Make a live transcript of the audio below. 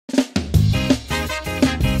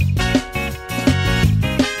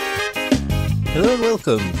Hello and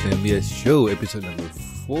welcome to MBS Show, episode number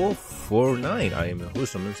 449. I am your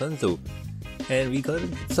host, Sanzo, and we got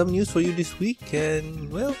some news for you this week,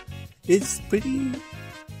 and well, it's pretty,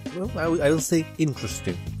 I will say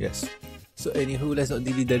interesting, yes. So anywho, let's not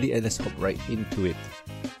dilly-dally and let's hop right into it.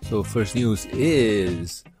 So first news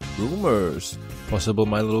is rumors, possible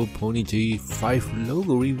My Little Pony G5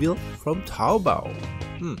 logo reveal from Taobao.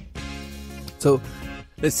 So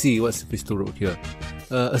let's see what's the pistol wrote here.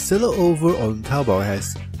 A seller over on Taobao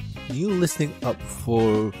has new listing up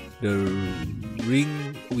for the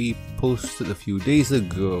ring we posted a few days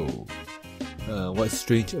ago. What's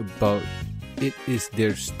strange about it is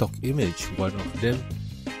their stock image. One of them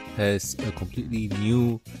has a completely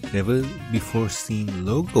new, never before seen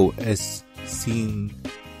logo as seen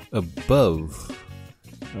above.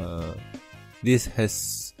 This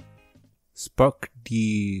has sparked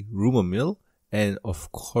the rumor mill. And of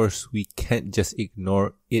course, we can't just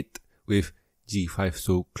ignore it with G5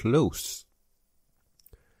 so close.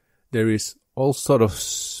 There is all sort of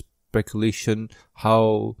speculation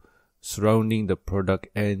how surrounding the product,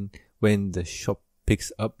 and when the shop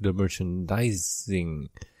picks up the merchandising,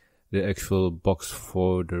 the actual box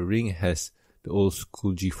for the ring has the old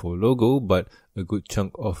school G4 logo, but a good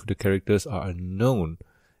chunk of the characters are unknown.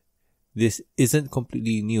 This isn't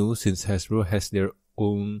completely new since Hasbro has their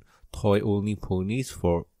own toy-only ponies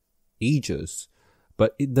for ages,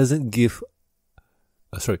 but it does give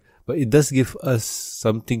us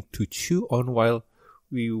something to chew on while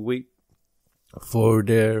we wait for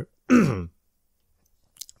their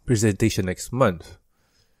presentation next month.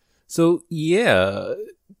 So yeah,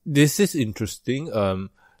 this is interesting.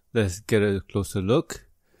 Let's get a closer look.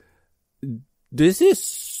 This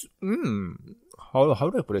is how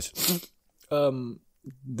do I put this?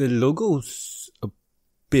 The logo's a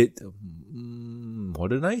bit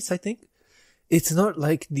modernized, I think. It's not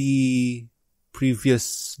like the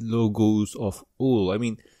previous logos of old. I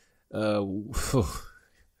mean,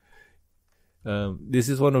 this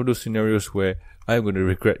is one of those scenarios where I'm going to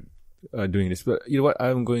regret doing this. But you know what?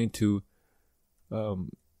 I'm going to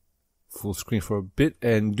full screen for a bit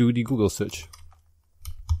and do the Google search.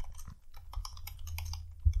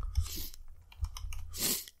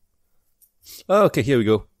 Okay, here we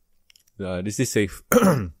go. This is safe.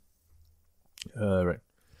 Right.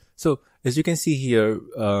 So, as you can see here,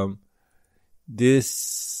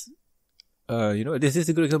 this is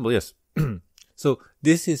a good example, yes. So,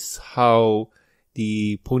 this is how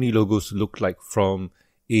the pony logos look like from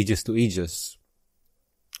ages to ages.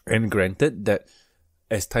 And granted that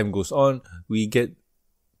as time goes on, we get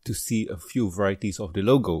to see a few varieties of the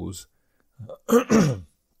logos.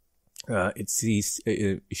 It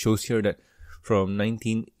shows here that from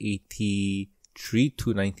 1983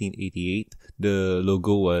 to 1988, the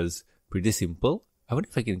logo was pretty simple. I wonder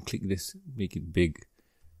if I can click this, make it big.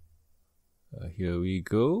 Here we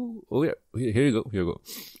go. Oh yeah, here you go.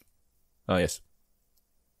 Yes.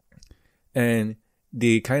 And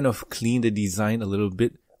they kind of cleaned the design a little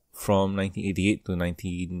bit from 1988 to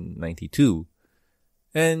 1992.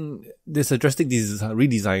 And there's a drastic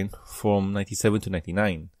redesign from 97 to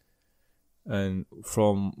 99. And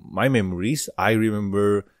from my memories, I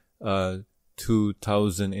remember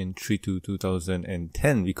 2003 to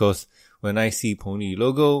 2010, because when I see pony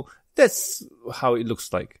logo, that's how it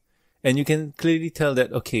looks like. And you can clearly tell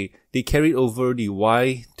that, okay, they carried over the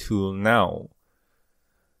Y to now.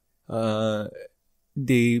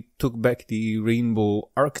 They took back the rainbow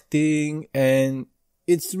arc thing, and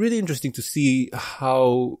it's really interesting to see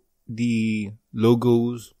how the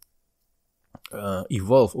logos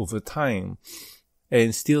evolve over time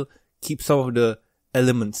and still keep some of the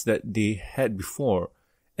elements that they had before.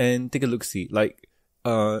 And take a look, see, like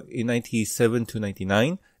in 97 to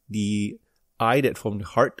 99, the eye that formed the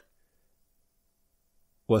heart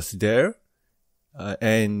was there,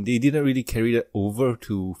 and they didn't really carry that over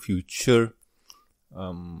to future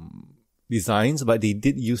designs, but they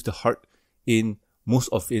did use the heart in most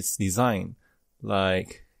of its design.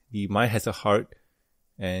 Like the Mai has a heart,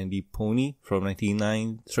 and the pony from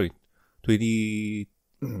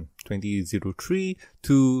 2003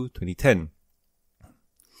 to 2010.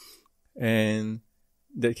 And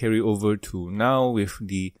that carry over to now with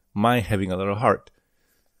the Mai having a lot of heart.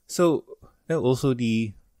 So, and also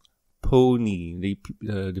the pony,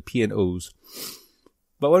 the P&Os.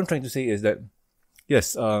 But what I'm trying to say is that,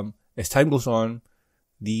 yes, as time goes on,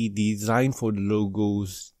 the design for the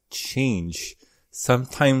logos change.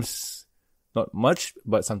 Sometimes not much,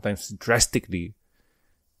 but sometimes drastically.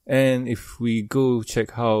 And if we go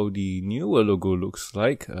check how the newer logo looks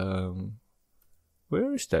like,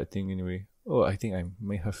 where is that thing anyway? Oh, I think I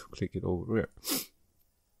may have to click it over here.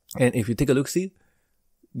 And if you take a look, see,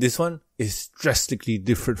 this one is drastically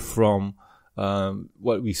different from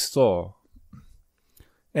what we saw.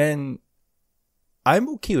 And I'm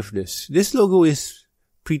okay with this. This logo is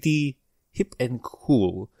pretty hip and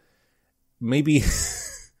cool. Maybe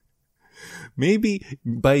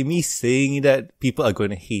by me saying that, people are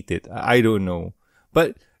going to hate it. I don't know.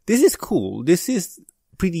 But this is cool. This is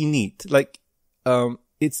pretty neat. Like,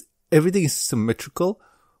 everything is symmetrical,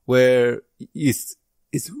 where it's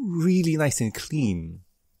really nice and clean.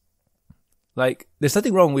 Like, there's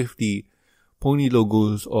nothing wrong with the pony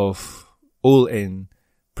logos of old and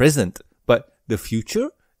present, but the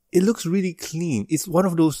future, it looks really clean. It's one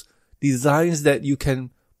of those designs that you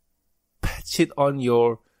can patch it on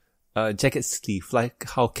your jacket sleeve, like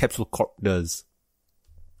how Capsule Corp does.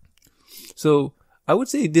 So I would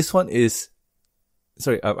say this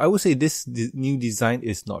new design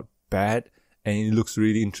is not bad, and it looks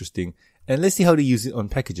really interesting. And let's see how they use it on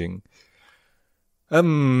packaging.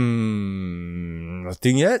 Nothing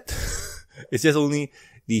yet. It's just only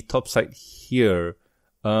the top side here.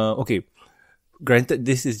 Okay. Granted,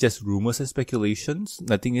 this is just rumors and speculations.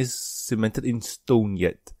 Nothing is cemented in stone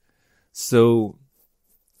yet. So,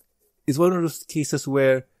 it's one of those cases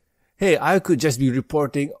where, hey, I could just be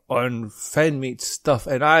reporting on fan-made stuff,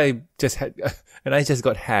 and I just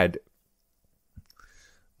got had.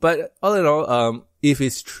 But all in all, if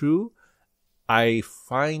it's true, I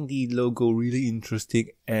find the logo really interesting,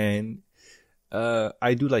 and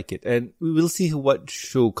I do like it. And we will see what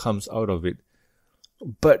show comes out of it.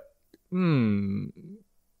 But, give me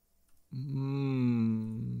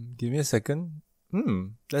a second.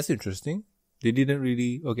 That's interesting. They didn't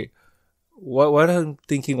really, okay. What I'm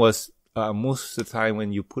thinking was, most of the time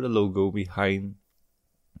when you put a logo behind,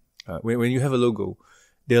 when you have a logo,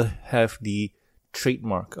 they'll have the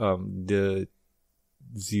trademark, the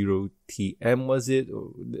 0TM, was it?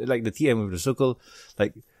 Or, like the TM with the circle,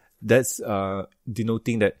 like that's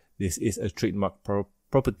denoting that this is a trademark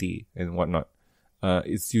property and whatnot.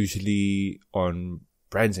 It's usually on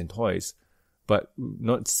brands and toys, but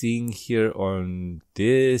not seeing here on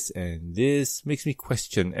this and this makes me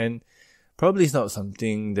question, and probably it's not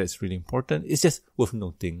something that's really important. It's just worth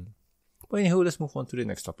noting. But anyhow, let's move on to the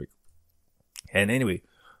next topic. And anyway,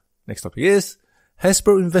 next topic is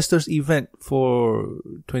Hasbro Investors Event for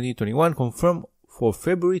 2021 confirmed for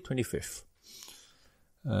February 25th.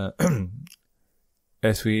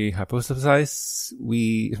 As we hypothesize,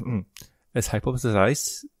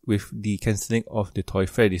 with the cancelling of the toy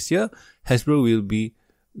fair this year, Hasbro will be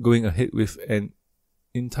going ahead with an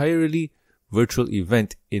entirely virtual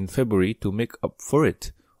event in February to make up for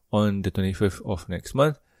it. On the 25th of next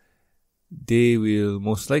month, they will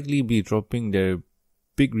most likely be dropping their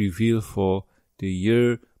big reveal for the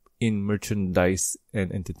year in merchandise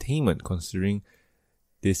and entertainment, considering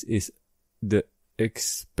this is the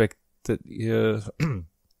expected year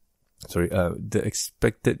the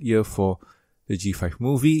expected year for the G5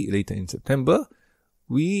 movie later in September.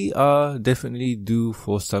 We are definitely due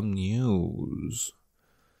for some news.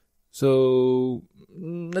 So,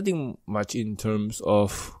 nothing much in terms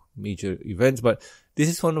of major events, but this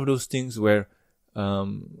is one of those things where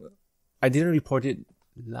I didn't report it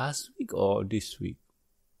last week or this week.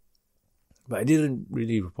 But I didn't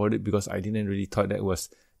really report it because I didn't really thought that was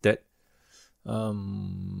that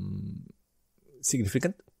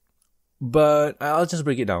significant. But I'll just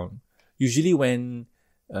break it down. Usually when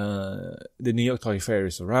the New York Toy Fair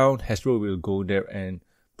is around, Hasbro will go there and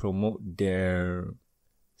promote their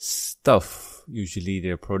stuff. Usually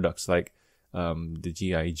their products like the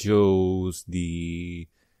G.I. Joes, the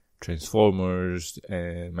Transformers,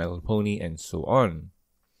 and Mandopony, and so on.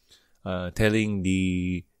 Telling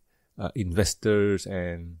the investors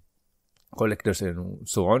and collectors and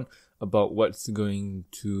so on about what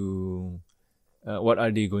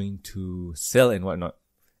are they going to sell and whatnot.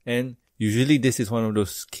 And usually this is one of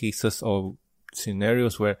those cases or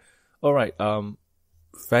scenarios where, alright,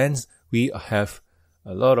 fans, we have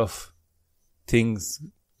a lot of things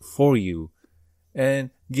for you. And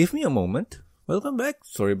give me a moment. Welcome back.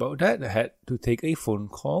 Sorry about that. I had to take a phone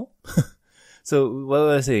call. So what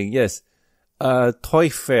was I saying? Yes. Toy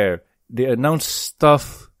fair. They announce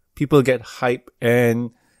stuff. People get hype and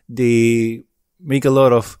they make a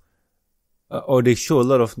lot of, or they show a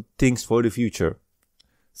lot of things for the future.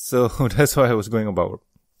 So that's what I was going about.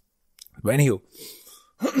 But anywho,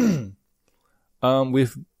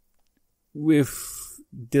 with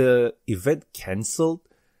the event cancelled,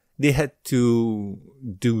 they had to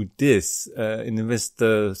do this, an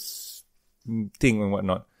investors thing and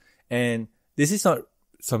whatnot. And this is not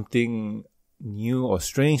something new or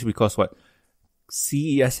strange because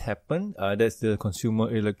CES happened. That's the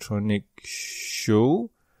Consumer Electronic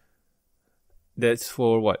Show. That's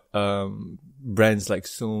for what? Brands like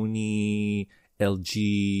Sony,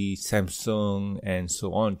 LG, Samsung, and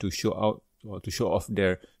so on to show out or to show off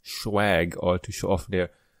their swag or to show off their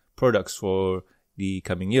products for the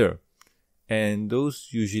coming year. And those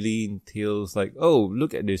usually entails like, oh,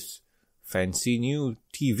 look at this fancy new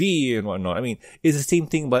TV and whatnot. I mean, it's the same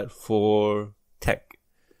thing but for tech.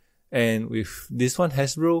 And with this one,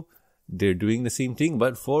 Hasbro, they're doing the same thing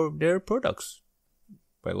but for their products.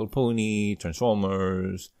 Mandopony,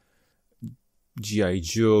 Transformers, G.I.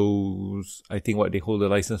 Joes, I think what they hold the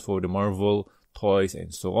license for the Marvel toys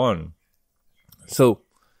and so on. So,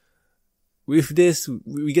 with this,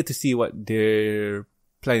 we get to see what they're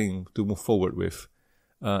planning to move forward with.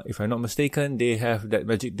 If I'm not mistaken, they have that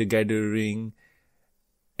Magic the Gathering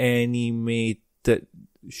animated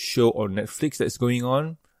show on Netflix that's going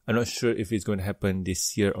on. I'm not sure if it's going to happen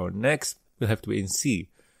this year or next. We'll have to wait and see.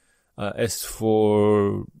 As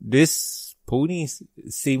for this ponies,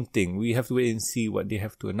 same thing. We have to wait and see what they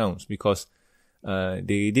have to announce because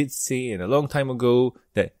they did say a long time ago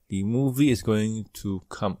that the movie is going to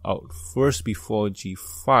come out first before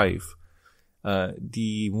G5.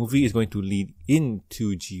 The movie is going to lead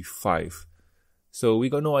into G5. So we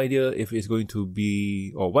got no idea if it's going to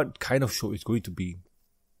be, or what kind of show it's going to be.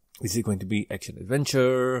 Is it going to be action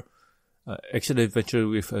adventure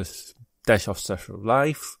with a dash of social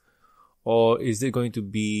life? Or is it going to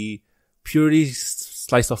be purely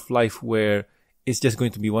slice of life where it's just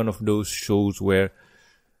going to be one of those shows where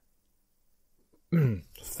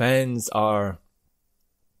fans are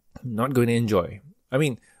not going to enjoy? I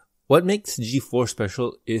mean, what makes G4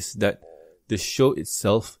 special is that the show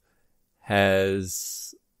itself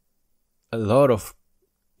has a lot of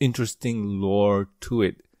interesting lore to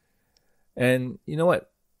it. And you know what?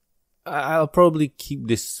 I'll probably keep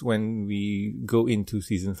this when we go into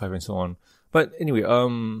season 5 and so on. But anyway,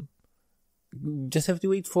 just have to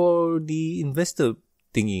wait for the investor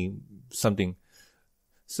thingy, something.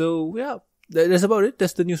 So yeah, that's about it.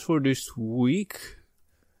 That's the news for this week.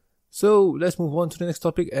 So let's move on to the next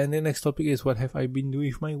topic. And the next topic is what have I been doing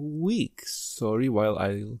with my week? Sorry, while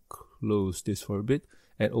I'll close this for a bit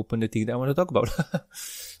and open the thing that I want to talk about.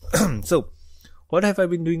 So, what have I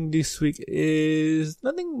been doing this week is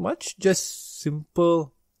nothing much, just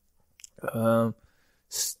simple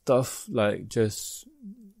stuff like just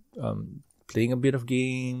playing a bit of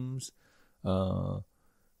games, doing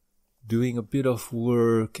a bit of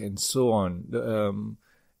work and so on.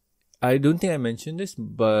 I don't think I mentioned this,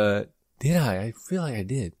 but did I? I feel like I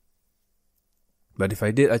did. But if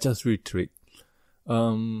I did, I just reiterate.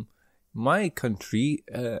 My country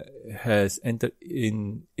has entered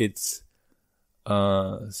in its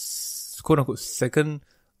quote unquote second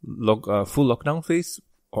full lockdown phase,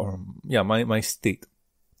 or my state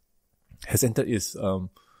has entered its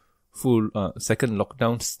full second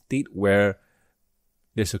lockdown state where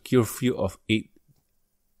there's a curfew of 8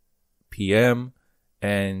 p.m.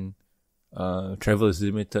 and travel is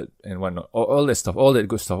limited and whatnot. All that stuff, all that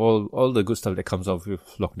good stuff, all the good stuff that comes out with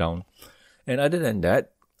lockdown. And other than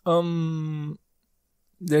that,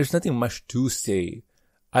 there's nothing much to say.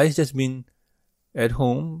 I've just been at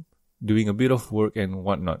home doing a bit of work and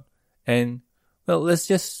whatnot. And, well, let's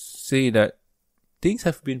just say that things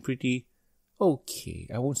have been pretty okay.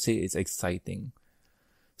 I won't say it's exciting.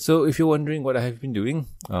 So if you're wondering what I have been doing,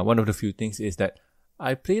 one of the few things is that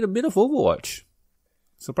I played a bit of Overwatch.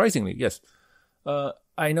 Surprisingly, yes.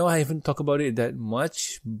 I know I haven't talked about it that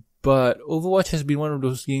much, but Overwatch has been one of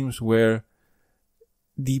those games where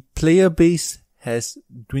the player base has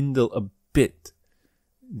dwindled a bit.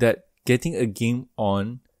 That getting a game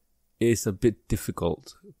on is a bit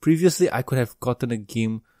difficult. Previously, I could have gotten a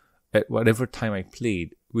game at whatever time I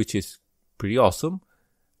played, which is pretty awesome.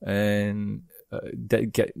 And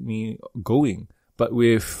that get me going. But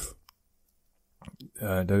with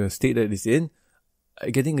the state that it's in,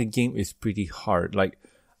 getting a game is pretty hard. Like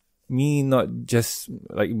me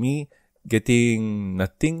getting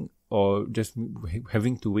nothing or just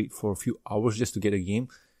having to wait for a few hours just to get a game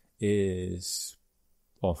is,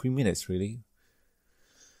 a few minutes really.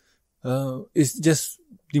 It's just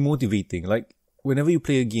demotivating. Like whenever you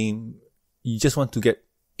play a game, you just want to get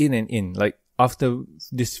in and in. Like after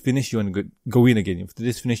this finish, you want to go in again. After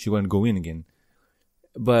this finish, you want to go in again.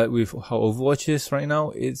 But with how Overwatch is right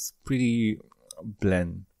now, it's pretty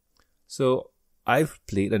bland. So I've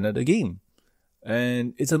played another game.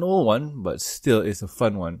 And it's an old one, but still it's a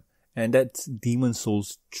fun one. And that's Demon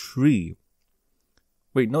Souls 3.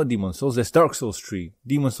 Wait, not Demon Souls, that's Dark Souls 3.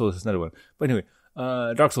 Demon Souls is another one. But anyway,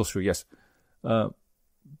 Dark Souls 3, yes.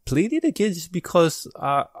 played it again just because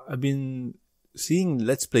I've been seeing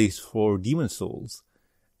Let's Plays for Demon's Souls.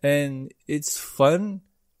 And it's fun,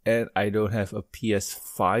 and I don't have a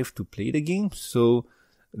PS5 to play the game, so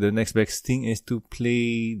the next best thing is to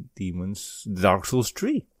play Dark Souls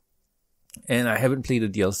 3. And I haven't played the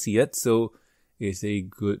DLC yet, so it's a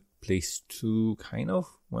good place to kind of,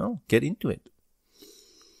 get into it.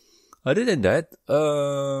 Other than that,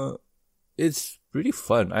 it's pretty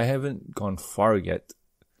fun. I haven't gone far yet.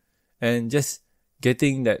 And just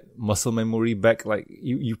getting that muscle memory back, like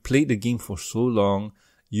you played the game for so long,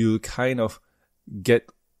 you kind of get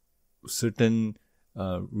certain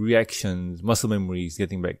reactions, muscle memories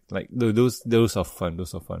getting back. Like those are fun.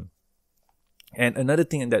 Those are fun. And another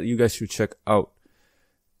thing that you guys should check out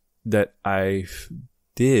that I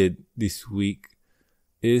did this week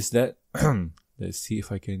is that let's see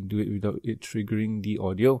if I can do it without it triggering the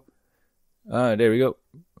audio. There we go.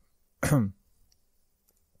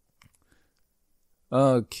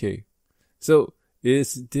 Okay. So,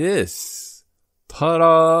 it's this.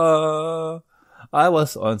 Ta-da! I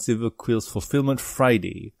was on Silver Quill's Fulfillment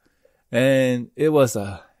Friday, and it was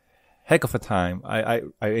a heck of a time. I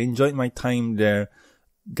enjoyed my time there.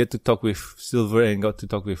 Get to talk with Silver and got to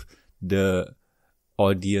talk with the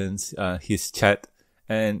audience, his chat,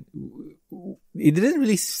 and it didn't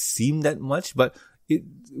really seem that much, but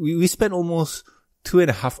we spent almost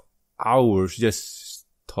 2.5 hours just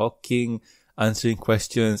talking, answering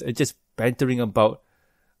questions, and just bantering about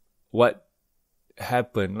what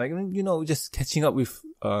happened. Like, just catching up with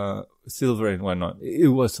Silver and whatnot. It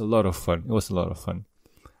was a lot of fun.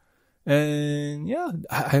 And yeah,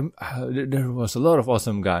 there was a lot of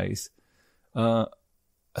awesome guys.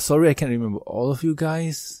 Sorry, I can't remember all of you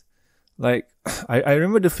guys. Like, I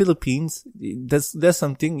remember the Philippines. There's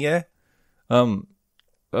something, yeah. Oh,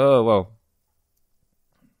 wow.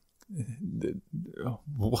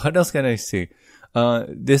 What else can I say?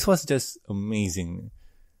 This was just amazing.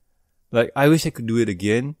 Like, I wish I could do it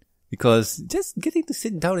again, because just getting to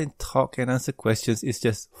sit down and talk and answer questions is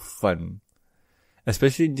just fun.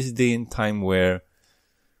 Especially in this day and time where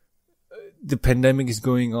the pandemic is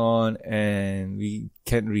going on and we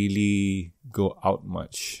can't really go out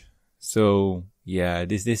much. So, yeah,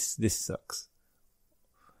 this sucks.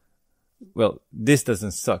 Well, this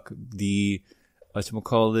doesn't suck. The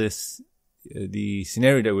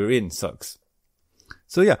scenario that we're in sucks.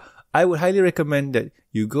 So yeah, I would highly recommend that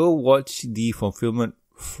you go watch the Fulfillment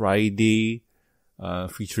Friday,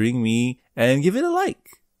 featuring me, and give it a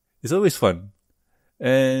like. It's always fun.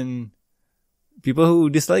 And people who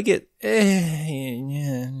dislike it,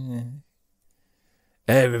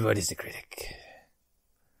 everybody's a critic.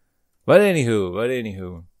 But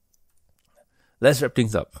anywho, let's wrap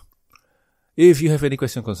things up. If you have any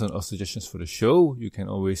questions, concerns, or suggestions for the show, you can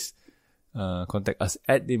always contact us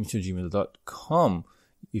at themission@gmail.com.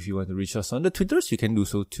 If you want to reach us on the Twitters, you can do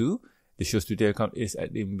so too. The show's Twitter account is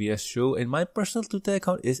at MBS Show, and my personal Twitter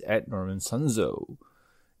account is at Norman Sanzo.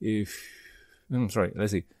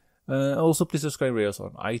 Let's see. Also, please subscribe to us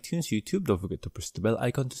on iTunes, YouTube. Don't forget to press the bell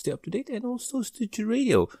icon to stay up to date, and also Stitcher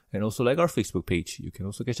Radio, and also like our Facebook page. You can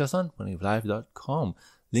also catch us on funnylive.com.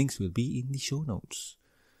 Links will be in the show notes.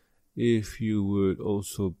 If you would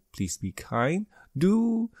also please be kind,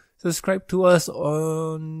 do subscribe to us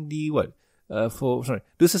on the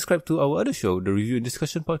do subscribe to our other show, the Review and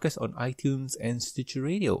Discussion Podcast, on iTunes and Stitcher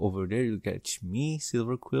Radio. Over there, you'll catch me,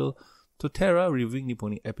 Silver Quill, Totera, reviewing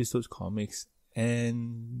Nipponi episodes, comics,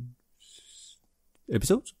 and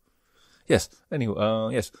episodes? Yes. Anyway,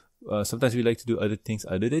 yes. Sometimes we like to do other things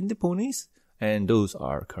other than the ponies, and those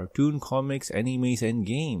are cartoon, comics, animes, and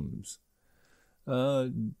games.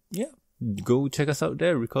 Yeah, go check us out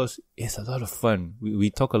there because it's a lot of fun. We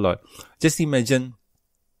talk a lot. Just imagine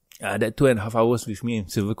that 2.5 hours with me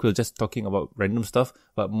and Silver Quill just talking about random stuff,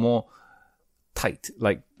 but more tight,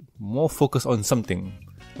 like more focused on something.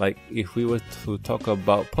 Like if we were to talk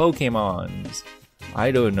about Pokemons,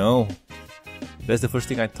 I don't know. That's the first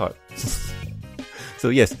thing I thought. So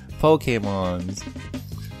yes, Pokemons.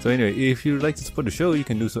 So anyway, if you'd like to support the show, you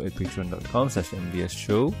can do so at patreon.com/MBS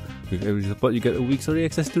Show. With every support, you get a week's early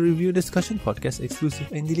access to review, discussion, podcast,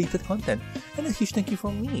 exclusive, and deleted content. And a huge thank you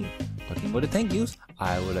from me. Talking about the thank yous,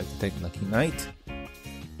 I would like to thank Lucky Knight,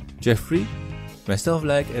 Jeffrey, Master of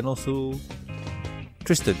Lag, and also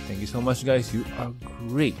Tristan. Thank you so much, guys. You are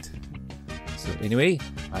great. So anyway,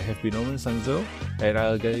 I have been Norman Sanzo, and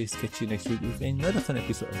I'll guys catch you next week with another fun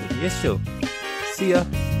episode of the MBS Show. See ya!